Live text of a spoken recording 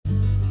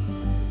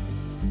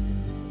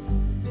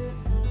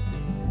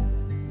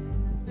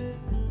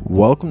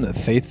Welcome to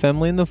Faith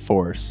Family in the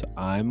Force.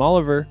 I'm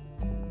Oliver.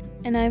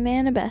 And I'm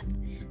Annabeth.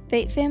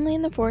 Faith Family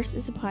in the Force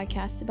is a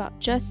podcast about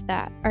just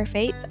that, our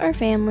faith, our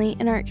family,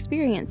 and our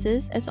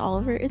experiences as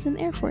Oliver is in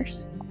the Air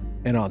Force.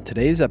 And on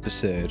today's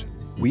episode,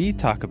 we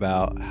talk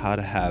about how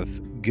to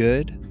have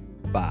good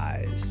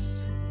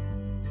buys.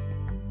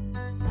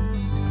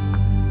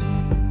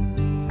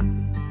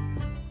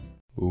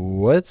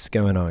 What's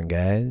going on,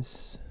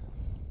 guys?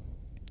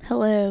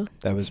 Hello.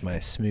 That was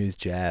my smooth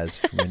jazz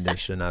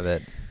rendition of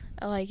it.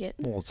 I like it.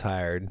 A little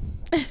tired.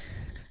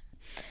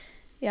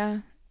 Yeah.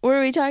 What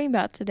are we talking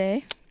about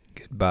today?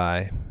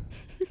 Goodbye.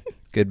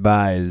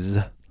 Goodbyes.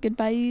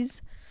 Goodbyes.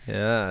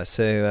 Yeah,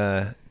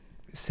 so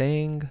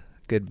saying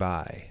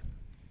goodbye.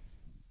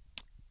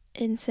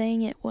 And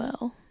saying it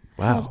well.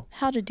 Wow.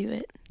 How to do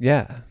it.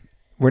 Yeah.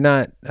 We're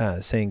not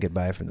saying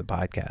goodbye from the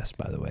podcast,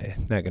 by the way.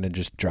 Not going to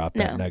just drop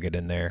that nugget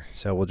in there.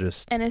 So we'll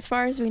just... And as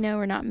far as we know,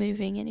 we're not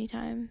moving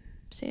anytime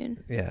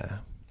soon.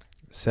 Yeah.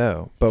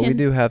 So, but we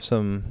do have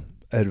some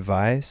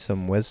advice,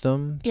 some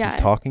wisdom, some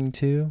talking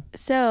to.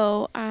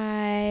 So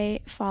I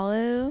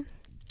follow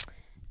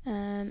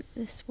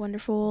this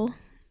wonderful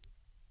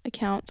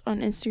account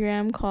on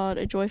Instagram called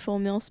A Joyful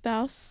Meal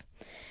Spouse.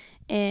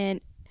 And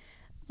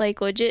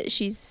like legit,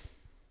 she's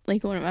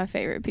like one of my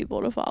favorite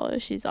people to follow.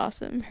 She's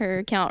awesome. Her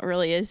account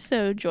really is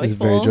so joyful. It's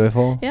very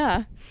joyful.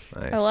 Yeah.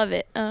 Nice. I love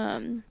it.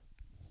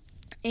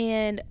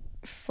 And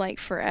like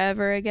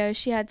forever ago,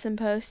 she had some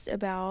posts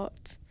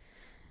about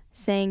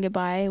saying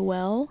goodbye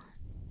well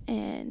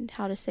and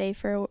how to say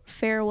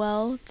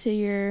farewell to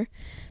your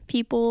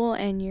people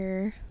and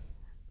your,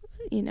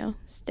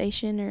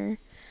 station or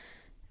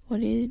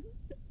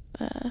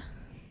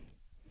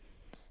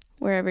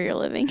wherever you're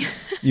living.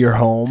 Your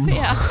home.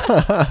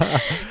 Yeah.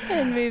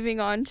 And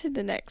moving on to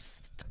the next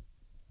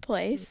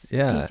place.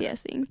 Yeah.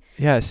 PCSing.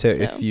 Yeah. So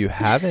if you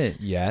haven't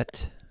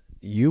yet,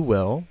 you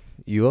will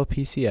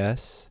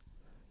PCS.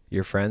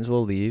 Your friends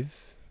will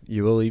leave.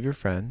 You will leave your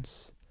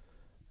friends.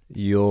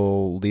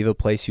 You'll leave a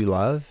place you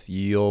love.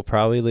 You'll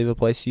probably leave a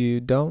place you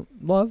don't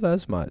love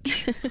as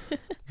much.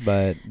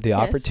 But the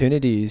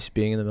opportunities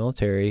being in the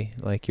military,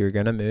 like you're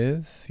going to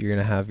move. You're going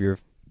to have your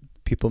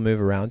people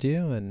move around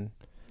you. And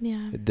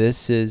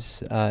this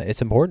is,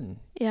 it's important.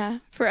 Yeah.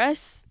 For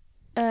us,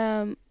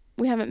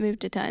 we haven't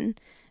moved a ton,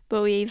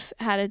 but we've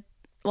had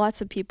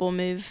lots of people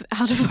move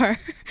out of our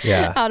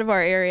out of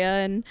our area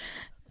and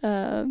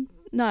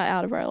not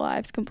out of our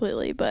lives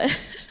completely, but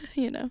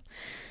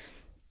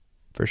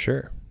For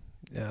sure.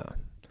 Yeah.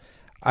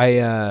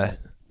 I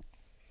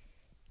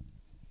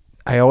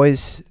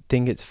always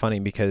think it's funny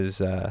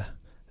because a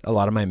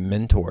lot of my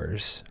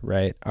mentors,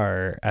 right,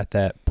 are at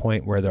that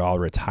point where they're all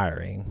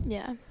retiring.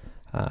 Yeah.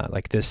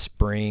 Like this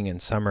spring and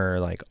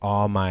summer, like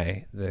all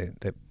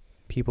the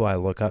people I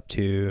look up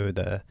to,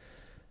 the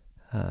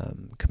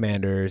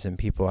commanders and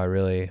people I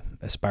really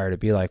aspire to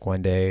be like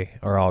one day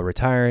are all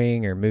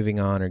retiring or moving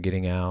on or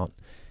getting out.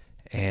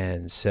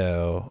 And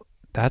so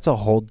that's a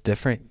whole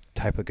different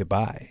type of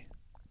goodbye.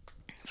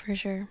 For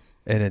sure.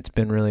 And it's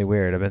been really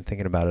weird. I've been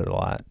thinking about it a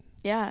lot.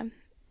 Yeah.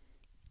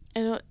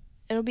 It'll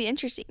be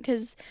interesting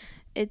because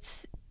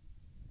it's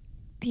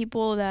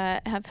people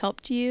that have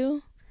helped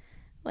you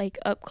like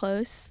up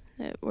close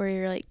where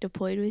you're like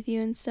deployed with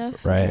you and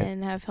stuff. Right.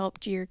 And have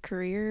helped your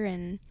career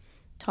and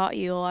taught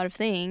you a lot of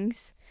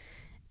things.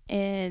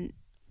 And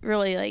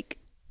really like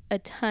a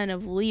ton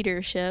of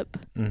leadership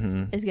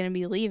is going to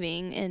be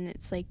leaving. And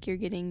it's like you're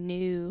getting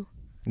new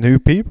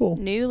people,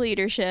 new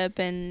leadership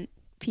and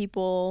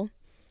people,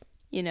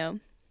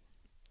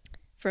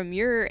 from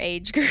your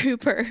age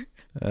group or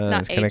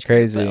not it's kind of age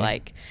crazy, group, but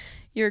like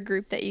your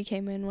group that you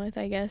came in with,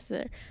 I guess,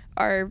 that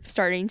are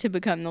starting to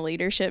become the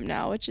leadership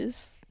now, which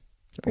is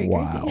pretty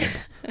crazy.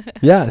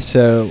 Yeah.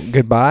 So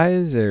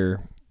goodbyes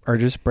are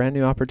just brand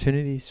new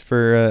opportunities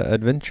for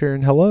adventure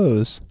and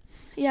hellos.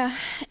 Yeah.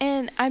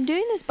 And I'm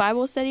doing this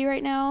Bible study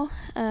right now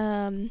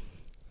at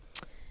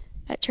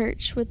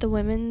church with the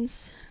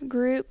women's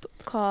group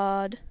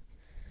called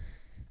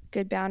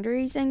Good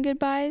Boundaries and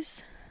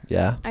Goodbyes.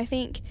 Yeah. I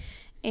think,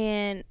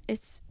 and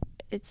it's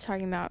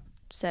talking about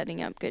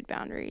setting up good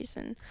boundaries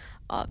and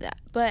all of that.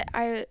 But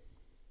I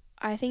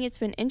think it's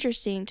been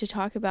interesting to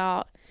talk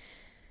about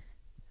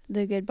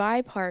the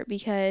goodbye part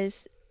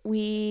because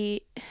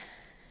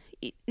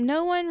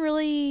no one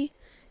really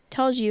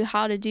tells you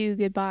how to do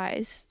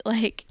goodbyes,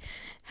 like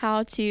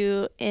how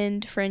to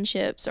end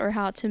friendships or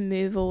how to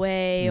move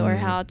away or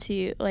how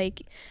to,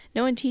 like,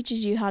 no one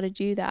teaches you how to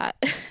do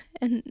that.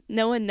 And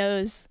no one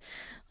knows,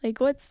 like,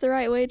 what's the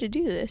right way to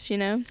do this,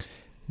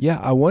 Yeah,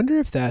 I wonder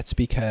if that's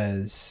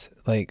because,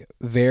 like,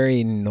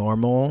 very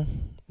normal,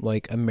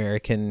 like,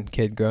 American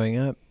kid growing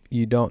up,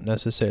 you don't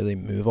necessarily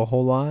move a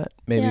whole lot,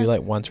 maybe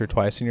like once or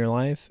twice in your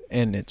life,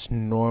 and it's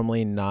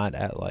normally not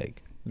at,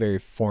 like, very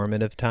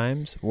formative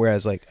times,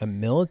 whereas, like, a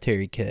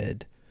military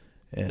kid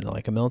and,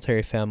 like, a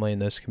military family in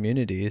those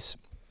communities,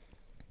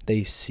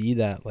 they see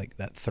that, like,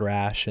 that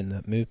thrash and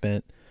that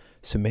movement,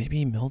 so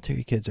maybe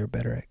military kids are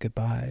better at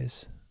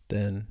goodbyes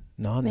than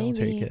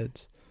non-military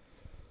kids.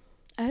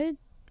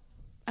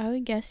 I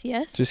would guess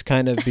yes. Just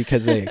kind of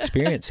because they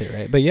experience it,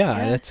 right? But yeah,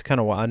 Yeah. that's kind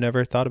of why I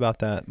never thought about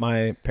that.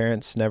 My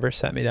parents never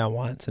sat me down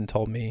once and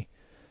told me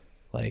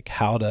like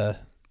how to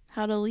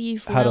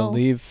leave.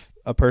 leave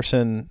a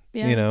person,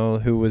 Yeah. you know,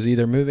 who was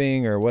either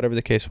moving or whatever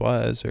the case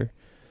was. Or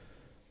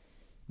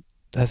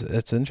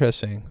that's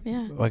interesting.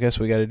 Yeah. Well, I guess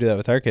we got to do that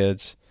with our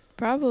kids.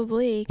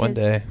 Probably. One 'cause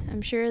day.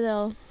 I'm sure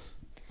they'll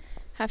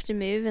have to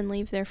move and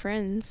leave their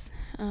friends,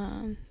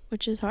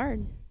 which is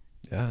hard.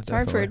 Yeah, It's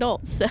hard for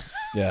adults. So.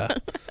 Yeah.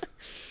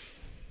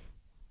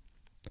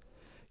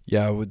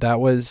 Yeah, that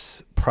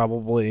was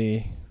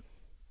probably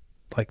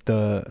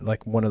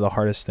like one of the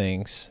hardest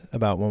things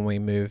about when we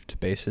moved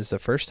bases the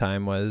first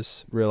time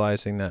was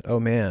realizing that,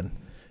 oh man,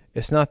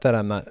 it's not that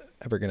I'm not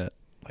ever going to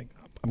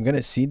I'm going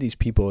to see these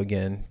people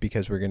again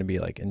because we're going to be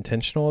like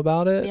intentional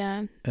about it.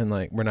 Yeah. And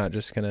like we're not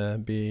just going to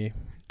be.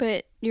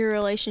 But your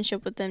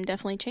relationship with them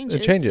definitely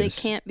changes. It changes.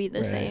 They can't be the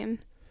Right. same.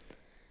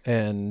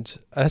 And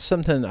that's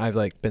something I've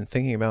like been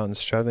thinking about and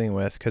struggling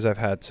with because I've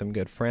had some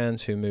good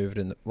friends who moved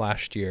in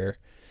last year,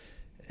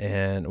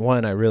 and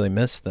one, I really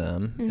miss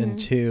them, and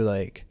two,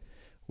 like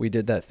we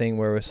did that thing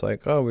where it was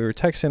like, oh, we were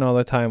texting all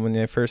the time when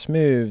they first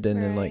moved,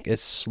 and then like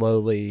it's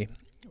slowly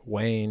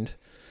waned,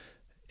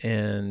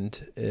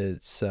 and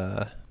it's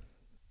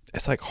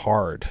like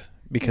hard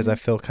because I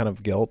feel kind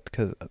of guilt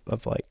because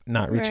of like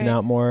not reaching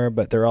out more,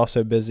 but they're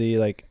also busy,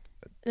 like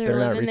they're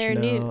not living their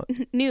reaching out.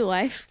 new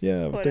life.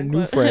 Yeah, with their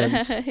new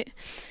friends.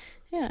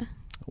 Yeah.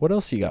 What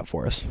else you got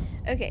for us?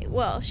 Okay,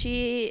 well,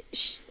 she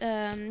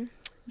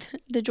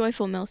the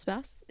joyful mill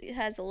spouse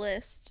has a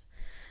list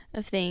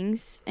of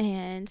things,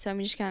 and so I'm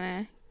just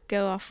kind of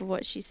go off of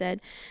what she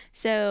said.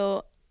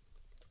 So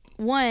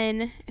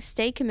 1,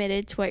 stay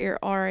committed to what you're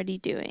already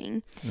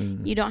doing.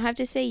 You don't have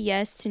to say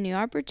yes to new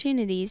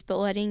opportunities, but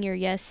letting your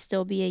yes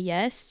still be a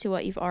yes to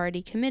what you've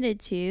already committed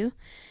to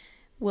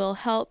will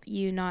help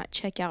you not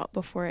check out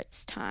before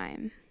it's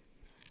time.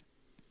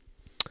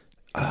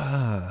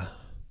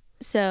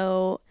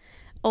 So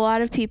a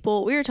lot of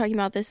people, we were talking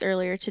about this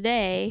earlier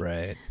today,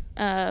 Right.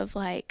 of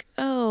like,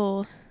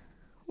 oh,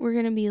 we're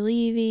going to be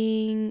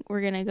leaving.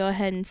 We're going to go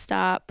ahead and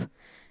stop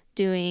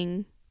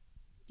doing,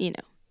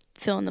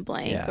 fill in the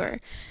blank, or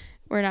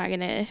we're not going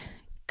to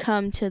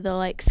come to the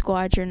like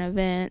squadron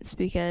events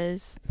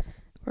because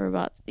we're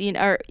about,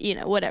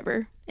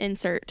 whatever,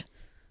 insert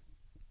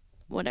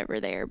whatever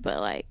there. But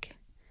like,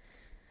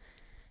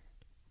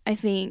 I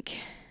think,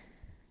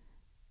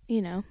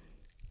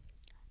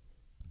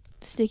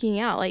 sticking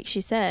out, like she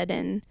said,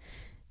 and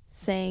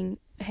saying,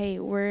 hey,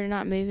 we're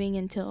not moving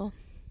until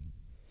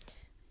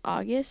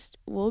August.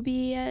 We'll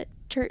be at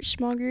church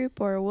small group,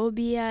 or we'll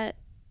be at,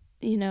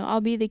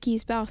 I'll be the key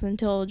spouse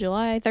until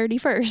July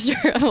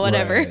 31st or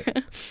whatever.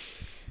 Right.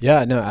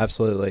 Yeah, no,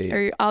 absolutely.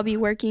 Or I'll be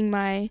working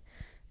my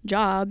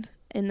job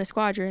in the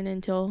squadron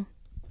until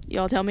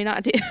y'all tell me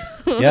not to.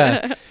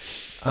 Yeah.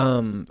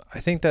 I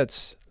think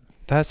that's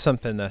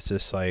something that's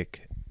just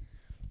like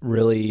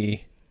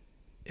really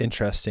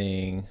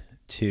interesting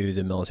to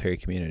the military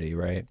community,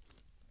 right?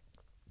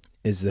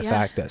 Is the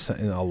fact that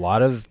in a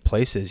lot of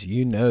places,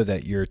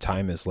 that your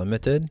time is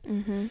limited.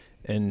 Mm-hmm.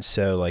 And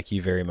so like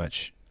you very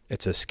much,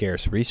 it's a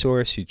scarce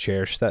resource. You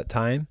cherish that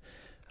time.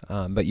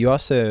 But you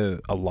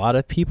also, a lot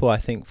of people, I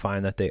think,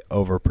 find that they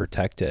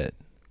overprotect it.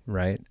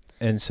 Right.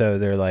 And so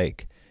they're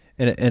like,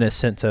 in a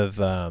sense of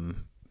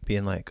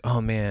being like,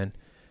 oh man,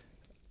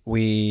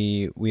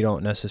 we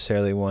don't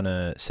necessarily want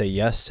to say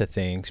yes to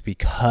things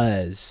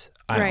because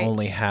I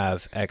only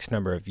have X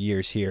number of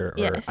years here,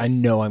 or I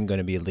know I'm going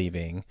to be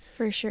leaving.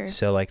 For sure.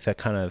 So like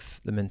the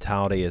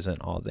mentality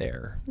isn't all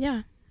there.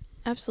 Yeah,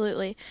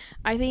 absolutely.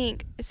 I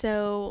think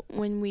so.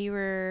 When we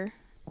were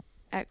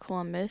at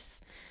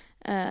Columbus,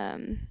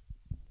 I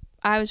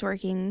was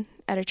working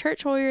at a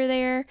church while we were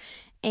there,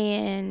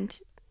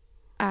 and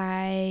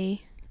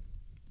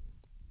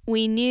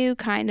we knew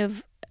kind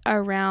of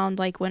around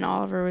like when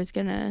Oliver was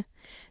gonna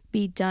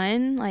be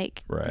done,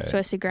 like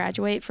supposed to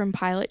graduate from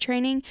pilot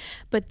training,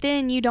 but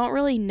then you don't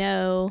really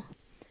know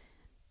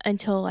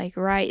until like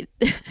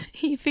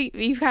you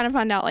kind of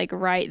find out like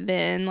right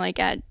then, like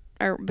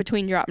or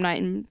between drop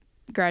night and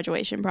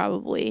graduation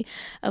probably,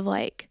 of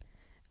like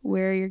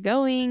where you're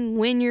going,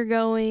 when you're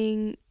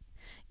going.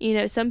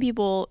 Some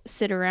people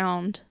sit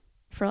around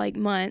for like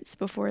months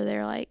before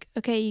they're like,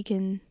 okay, you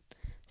can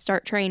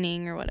start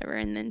training or whatever.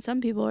 And then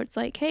some people, it's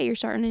like, hey, you're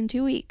starting in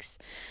 2 weeks.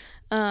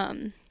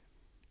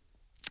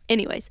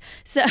 Anyways,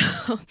 so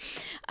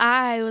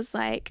I was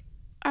like,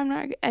 I'm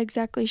not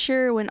exactly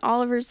sure when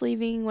Oliver's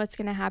leaving, what's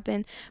going to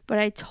happen. But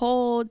I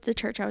told the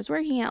church I was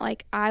working at,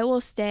 like, I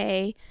will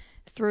stay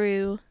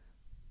through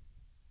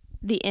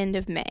the end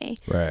of May.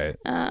 Right.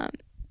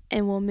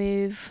 And we'll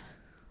move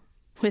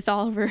with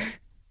Oliver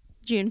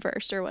June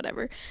 1st or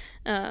whatever.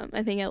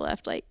 I think I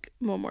left like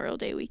Memorial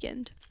Day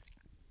weekend.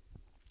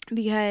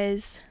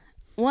 Because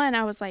one,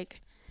 I was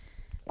like,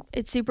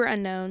 it's super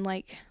unknown,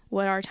 like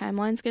what our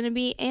timeline's going to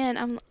be.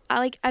 And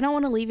I don't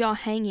want to leave y'all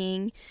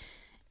hanging,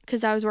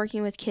 because I was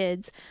working with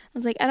kids. I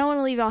was like, I don't want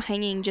to leave y'all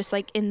hanging just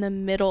like in the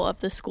middle of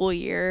the school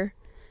year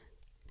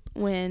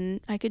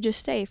when I could just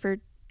stay for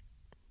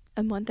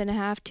a month and a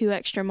half, 2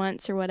 extra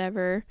months or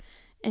whatever,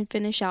 and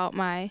finish out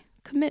my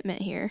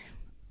commitment here.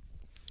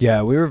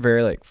 Yeah, we were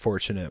very like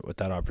fortunate with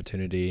that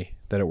opportunity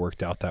that it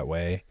worked out that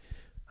way.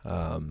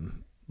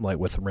 Like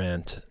with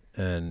rent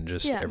and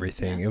just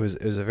everything. Yeah. It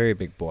was a very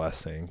big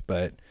blessing,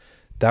 but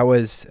it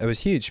was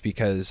huge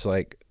because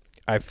like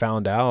I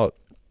found out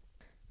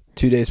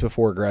 2 days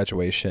before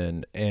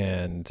graduation,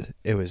 and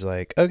it was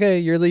like, okay,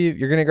 you're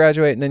going to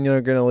graduate and then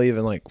you're going to leave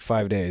in like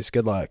 5 days.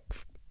 Good luck.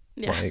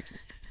 Yeah. Like,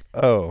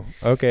 oh,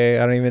 okay.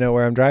 I don't even know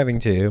where I'm driving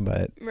to,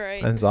 but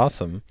right. that's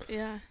awesome.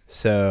 Yeah.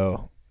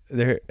 So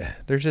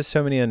there's just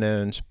so many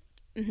unknowns,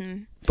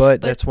 Mm-hmm. but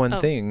that's one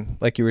thing,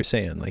 like you were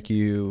saying, like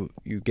you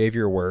gave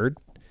your word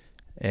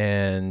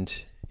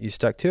and you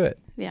stuck to it.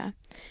 Yeah.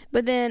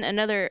 But then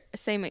another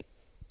same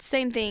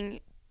thing,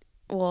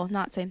 well,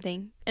 not same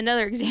thing,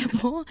 another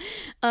example.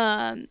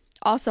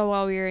 Also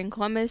while we were in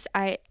Columbus,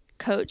 I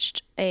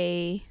coached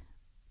a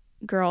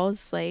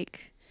girls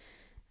like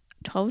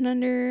 12 and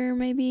under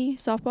maybe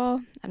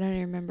softball. I don't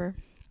even remember.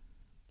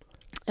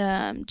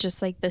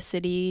 Just like the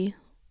city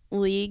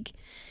league.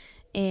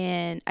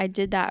 And I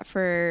did that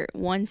for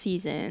 1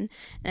 season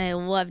and I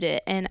loved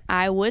it. And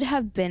I would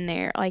have been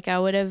there. Like I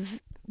would have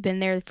been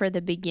there for the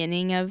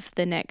beginning of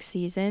the next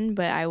season,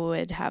 but I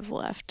would have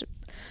left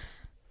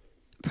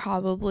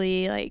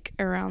probably like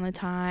around the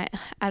time.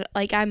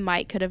 I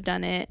might could have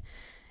done it.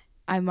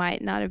 I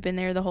might not have been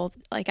there the whole,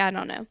 like, I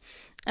don't know.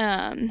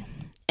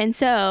 And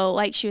so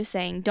like she was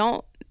saying,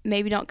 don't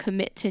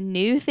commit to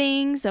new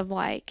things of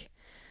like,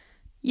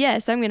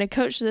 yes, I'm going to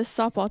coach this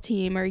softball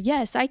team, or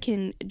yes, I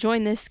can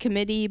join this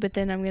committee, but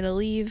then I'm going to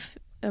leave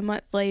a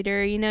month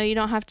later. You know, you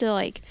don't have to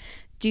like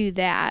do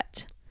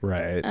that.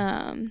 Right.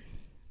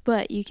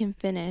 But you can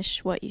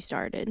finish what you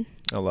started.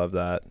 I love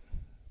that.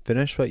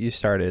 Finish what you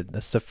started.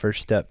 That's the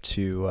first step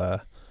to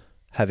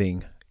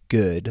having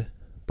good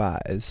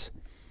buys.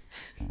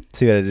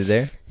 See what I did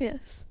there?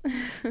 Yes.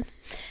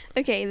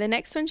 Okay, the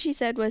next one she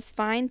said was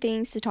find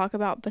things to talk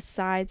about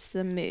besides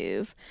the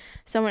move.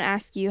 Someone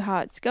asks you how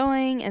it's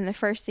going, and the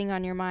first thing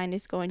on your mind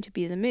is going to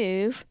be the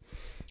move.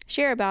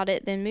 Share about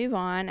it, then move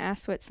on.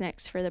 Ask what's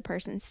next for the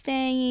person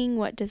staying.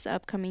 What does the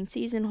upcoming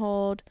season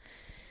hold?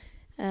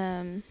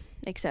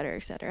 Et cetera,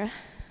 et cetera.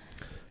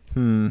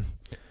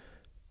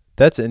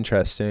 That's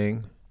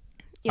interesting.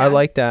 Yeah. I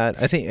like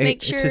that. I think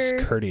it's just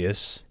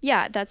courteous.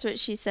 Yeah, that's what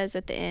she says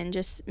at the end.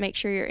 Just make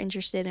sure you're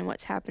interested in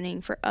what's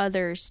happening for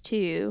others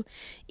too,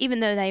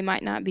 even though they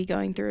might not be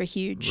going through a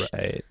huge,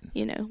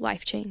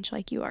 life change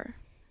like you are.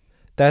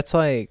 That's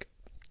like,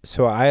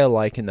 so I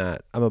liken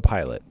that. I'm a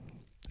pilot,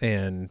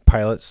 and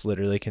pilots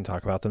literally can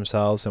talk about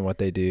themselves and what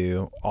they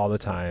do all the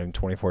time,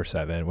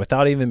 24/7,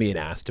 without even being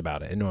asked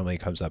about it. It normally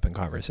comes up in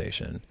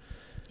conversation.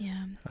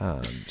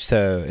 Yeah.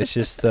 So it's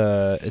just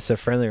it's a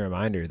friendly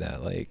reminder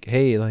that like,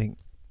 hey, like,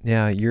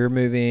 yeah, you're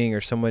moving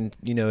or someone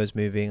is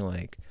moving,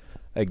 like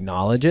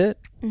acknowledge it,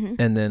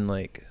 and then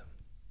like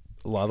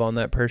love on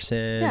that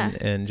person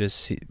and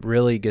just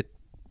really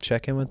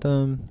check in with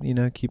them,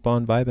 keep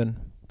on vibing.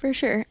 For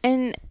sure.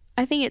 And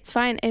I think it's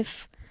fine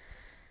if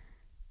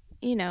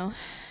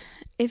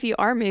you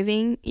are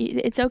moving,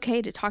 it's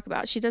okay to talk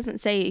about it. She doesn't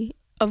say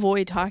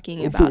avoid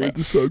talking about it,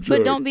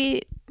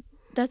 but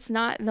that's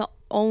not the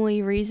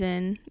only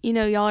reason.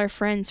 Y'all are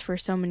friends for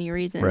so many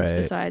reasons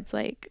besides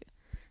like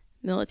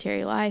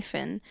military life,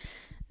 and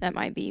that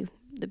might be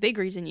the big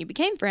reason you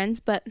became friends,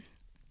 but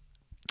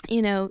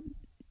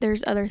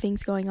there's other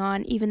things going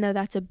on, even though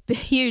that's a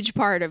huge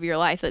part of your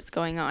life that's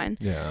going on.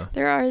 Yeah,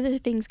 there are other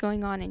things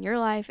going on in your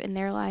life, in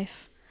their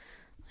life.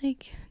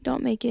 Like,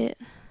 don't make it.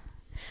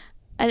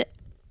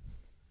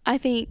 I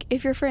think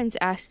if your friends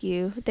ask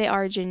you, they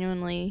are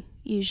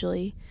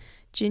usually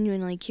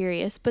genuinely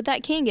curious, but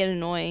that can get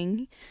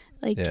annoying.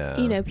 Like,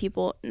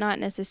 people not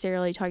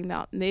necessarily talking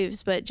about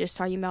moves, but just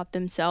talking about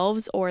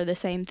themselves or the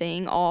same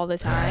thing all the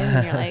time.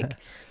 And you're like,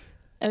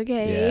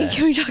 okay,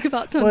 can we talk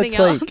about something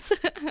else?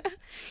 Like,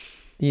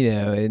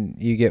 and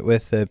you get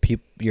with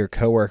your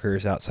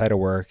coworkers outside of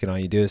work, and all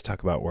you do is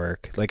talk about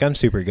work. Like, I'm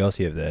super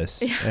guilty of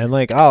this. Yeah. And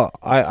like,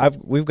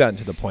 we've gotten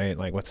to the point,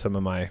 like with some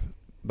of my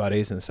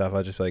buddies and stuff,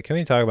 I'll just be like, can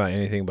we talk about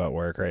anything but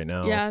work right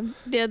now? Yeah.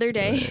 The other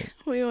day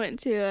we went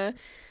to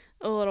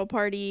a little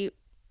party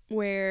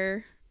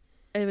where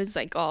it was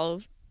like all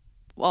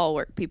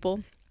work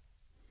people,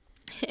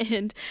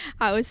 and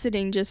I was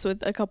sitting just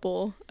with a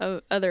couple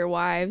of other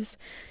wives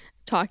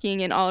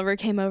talking, and Oliver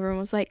came over and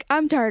was like,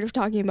 I'm tired of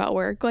talking about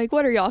work. Like,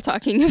 what are y'all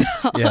talking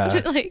about?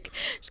 Yeah. Like,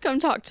 just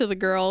come talk to the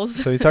girls.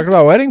 So we talked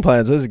about wedding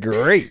plans. This is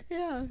great.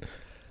 Yeah.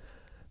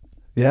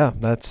 Yeah,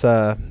 that's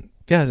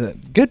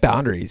good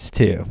boundaries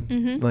too.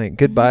 Like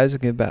goodbyes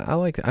and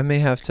goodbye. I may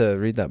have to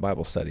read that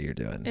Bible study you're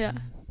doing. Yeah.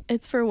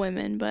 It's for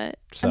women, but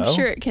I'm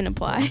sure it can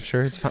apply. Well, I'm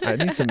sure it's fine. I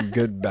need some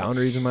good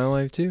boundaries in my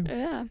life too.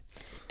 Yeah.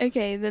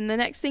 Okay, then the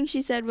next thing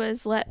she said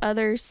was let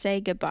others say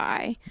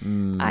goodbye.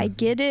 I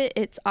get it.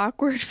 It's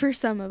awkward for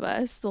some of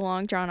us. The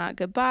long drawn out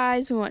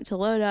goodbyes. We want to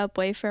load up,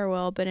 wave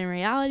farewell, but in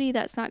reality,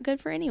 that's not good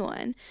for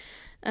anyone.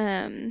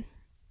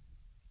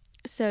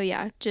 So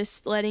yeah,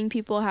 just letting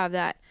people have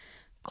that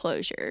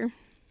closure.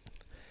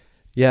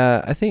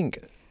 Yeah, I think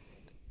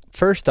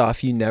first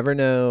off, you never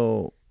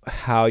know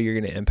how you're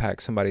going to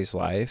impact somebody's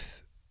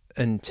life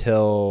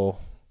until,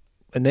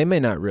 and they may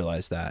not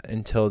realize that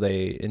until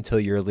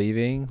you're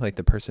leaving, like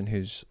the person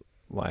who's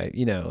like,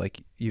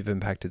 like you've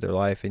impacted their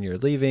life and you're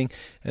leaving,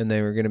 and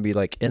they were going to be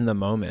like in the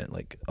moment,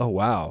 like, oh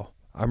wow,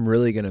 I'm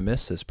really going to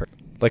miss this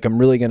person. Like I'm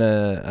really going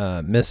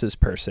to miss this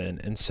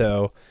person. And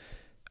so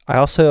I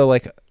also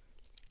like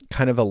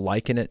kind of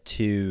liken it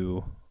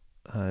to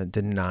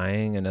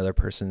denying another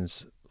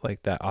person's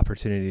like that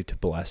opportunity to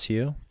bless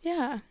you.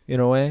 Yeah.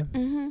 In a way,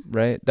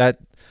 Right? That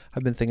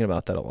I've been thinking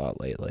about that a lot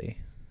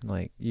lately.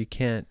 Like you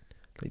can't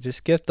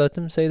just let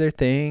them say their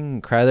thing,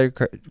 cry their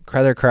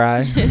cry,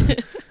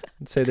 and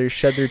shed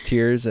their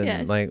tears,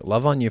 and like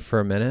love on you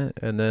for a minute,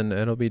 and then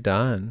it'll be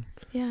done.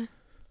 Yeah,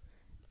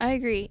 I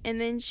agree.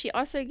 And then she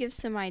also gives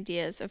some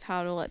ideas of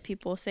how to let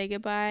people say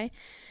goodbye.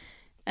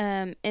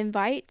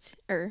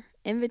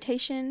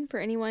 Invitation for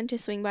anyone to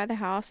swing by the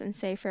house and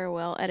say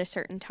farewell at a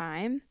certain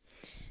time.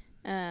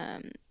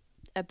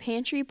 A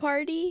pantry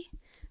party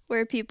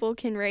where people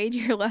can raid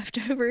your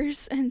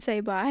leftovers and say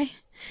bye.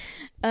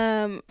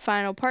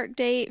 Final park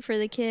date for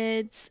the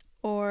kids,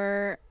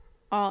 or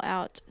all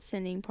out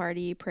sending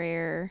party,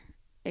 prayer,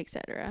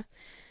 etc.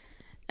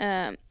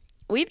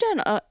 We've done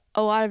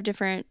a lot of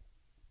different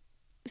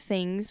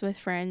things with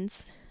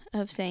friends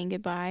of saying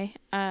goodbye.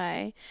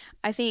 I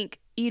think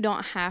you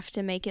don't have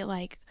to make it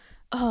like,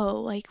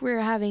 oh, like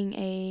we're having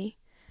a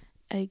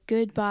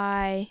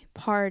goodbye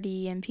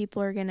party and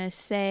people are gonna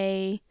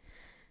say,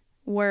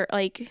 we're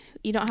like,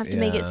 you don't have to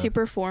make it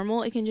super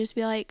formal. It can just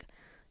be like,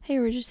 hey,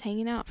 we're just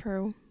hanging out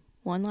for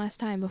one last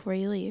time before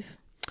you leave.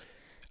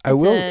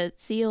 It's a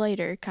see you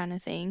later kind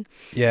of thing.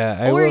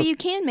 Yeah. Or you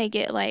can make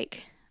it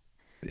like,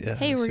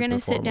 hey, we're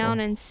gonna sit down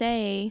and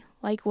say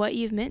like what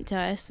you've meant to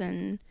us,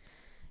 and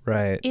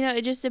right.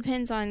 It just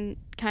depends on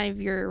kind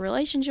of your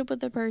relationship with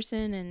the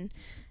person and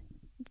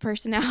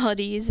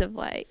personalities of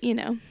like,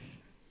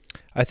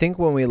 I think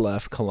when we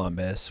left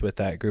Columbus with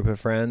that group of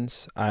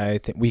friends, I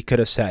think we could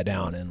have sat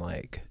down and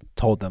like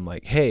told them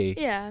like,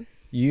 hey,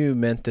 you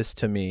meant this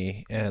to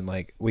me, and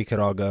like we could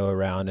all go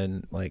around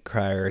and like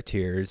cry our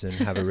tears and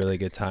have a really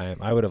good time.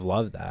 I would have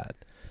loved that.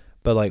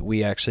 But like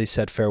we actually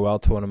said farewell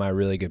to one of my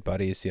really good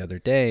buddies the other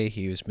day.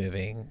 He was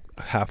moving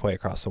halfway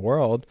across the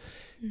world.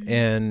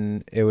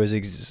 And it was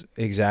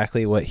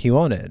exactly what he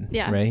wanted.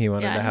 Yeah. Right? He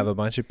wanted to have a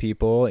bunch of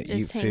people,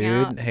 just eat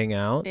food, hang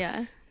out.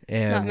 Yeah.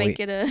 And not make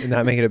it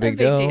a big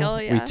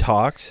deal. Yeah. We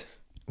talked.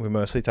 We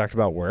mostly talked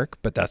about work,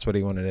 but that's what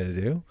he wanted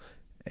to do.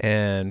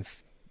 And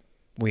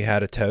we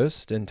had a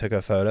toast and took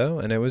a photo,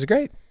 and it was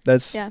great.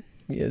 It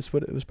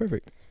was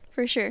perfect.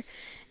 For sure.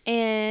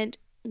 And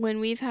when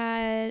we've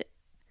had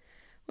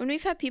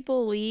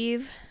people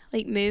leave,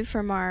 like move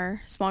from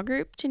our small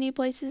group to new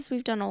places,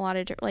 we've done a lot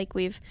of like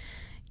we've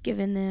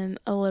given them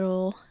a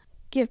little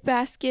gift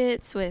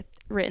baskets with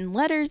written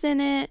letters in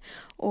it,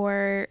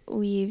 or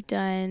we've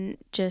done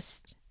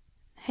just,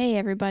 hey,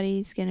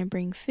 everybody's gonna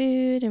bring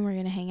food and we're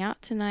gonna hang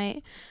out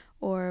tonight,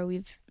 or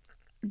we've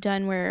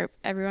done where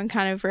everyone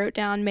kind of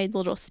made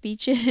little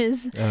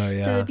speeches to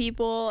the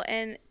people,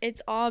 and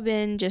it's all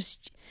been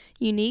just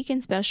unique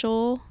and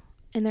special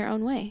in their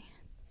own way.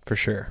 For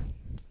sure.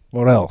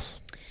 What else?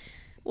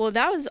 Well,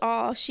 that was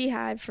all she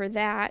had for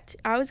that.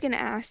 I was going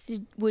to ask,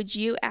 would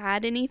you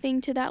add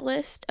anything to that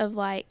list of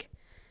like,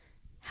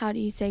 how do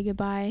you say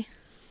goodbye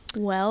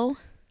well?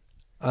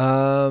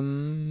 I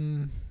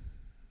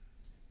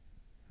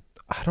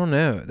don't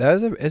know.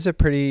 That is a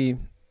pretty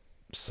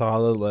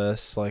solid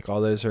list. Like all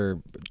those are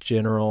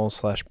general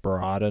 /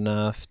 broad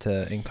enough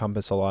to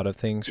encompass a lot of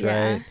things,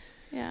 right?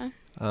 Yeah.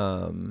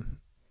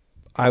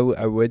 I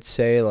would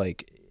say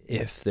like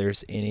if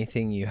there's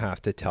anything you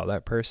have to tell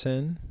that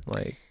person,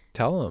 like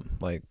tell them,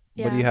 like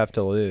what do you have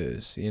to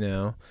lose,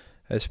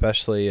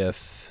 especially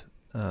if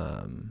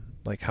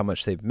like how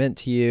much they've meant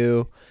to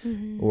you,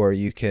 or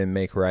you can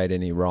make right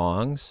any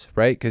wrongs,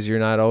 right? Because you're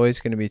not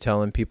always going to be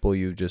telling people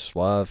you just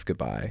love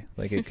goodbye.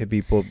 Like it could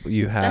be people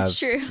you have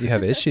you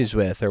have issues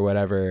with or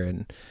whatever,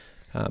 and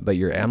but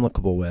you're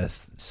amicable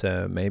with,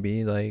 so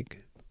maybe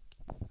like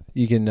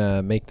you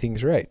can make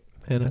things right.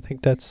 And I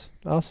think that's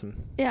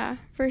awesome. Yeah,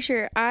 for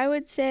sure. I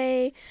would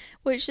say,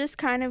 which just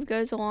kind of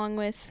goes along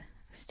with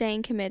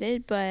staying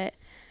committed, but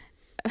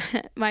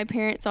my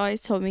parents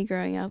always told me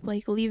growing up,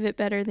 like, leave it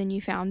better than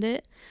you found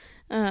it.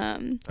 I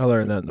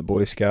learned that in the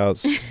Boy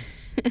Scouts.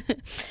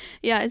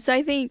 Yeah, so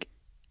I think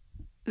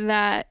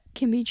that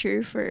can be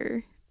true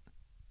for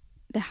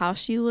the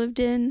house you lived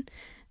in,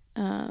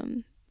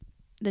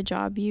 the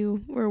job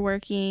you were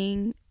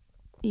working,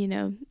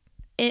 and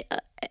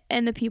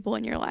the people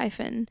in your life.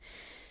 And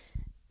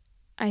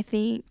I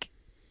think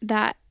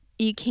that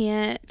you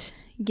can't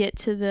get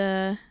to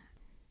the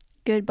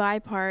goodbye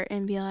part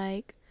and be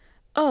like,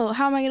 oh,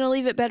 how am I going to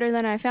leave it better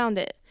than I found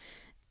it?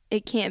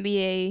 It can't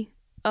be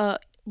a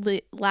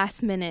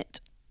last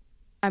minute,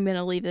 I'm going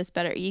to leave this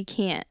better. You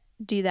can't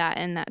do that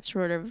in that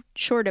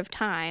short of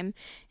time.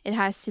 It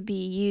has to be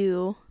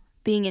you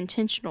being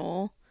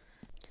intentional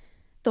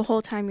the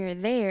whole time you're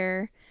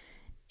there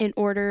in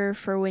order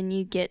for when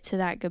you get to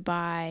that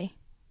goodbye,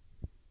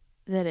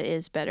 that it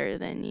is better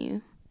than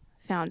you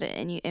found it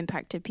and you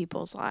impacted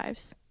people's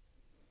lives.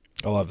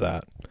 I love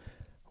that.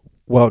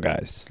 Well,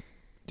 guys,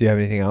 do you have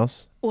anything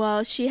else?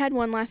 Well, she had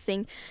one last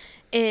thing.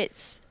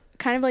 It's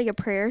kind of like a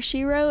prayer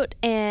she wrote,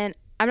 and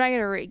I'm not going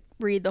to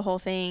read the whole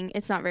thing.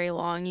 It's not very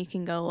long. You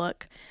can go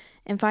look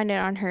and find it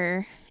on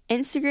her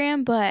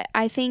Instagram, but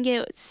I think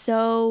it's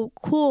so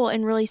cool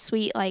and really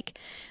sweet. Like,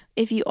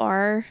 if you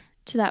are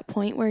to that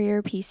point where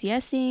you're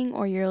PCSing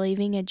or you're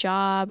leaving a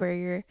job or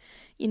you're,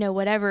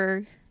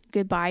 whatever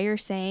goodbye you're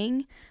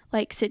saying,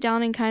 like, sit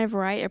down and kind of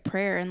write a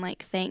prayer and,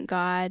 like, thank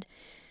God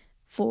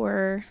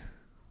for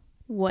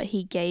what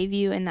he gave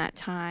you in that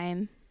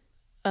time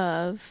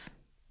of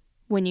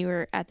when you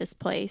were at this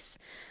place.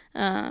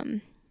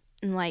 And,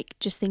 like,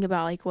 just think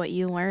about, like, what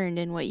you learned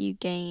and what you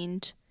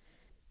gained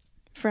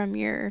from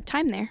your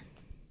time there.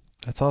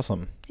 That's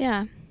awesome.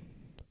 Yeah.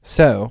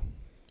 So,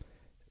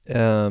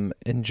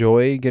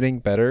 enjoy getting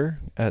better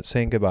at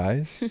saying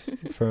goodbyes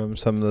from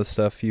some of the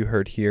stuff you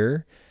heard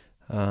here.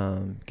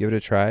 Give it a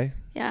try.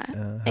 Yeah.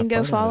 And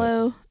go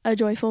follow A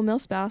Joyful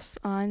Milspouse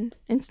on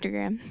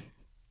Instagram.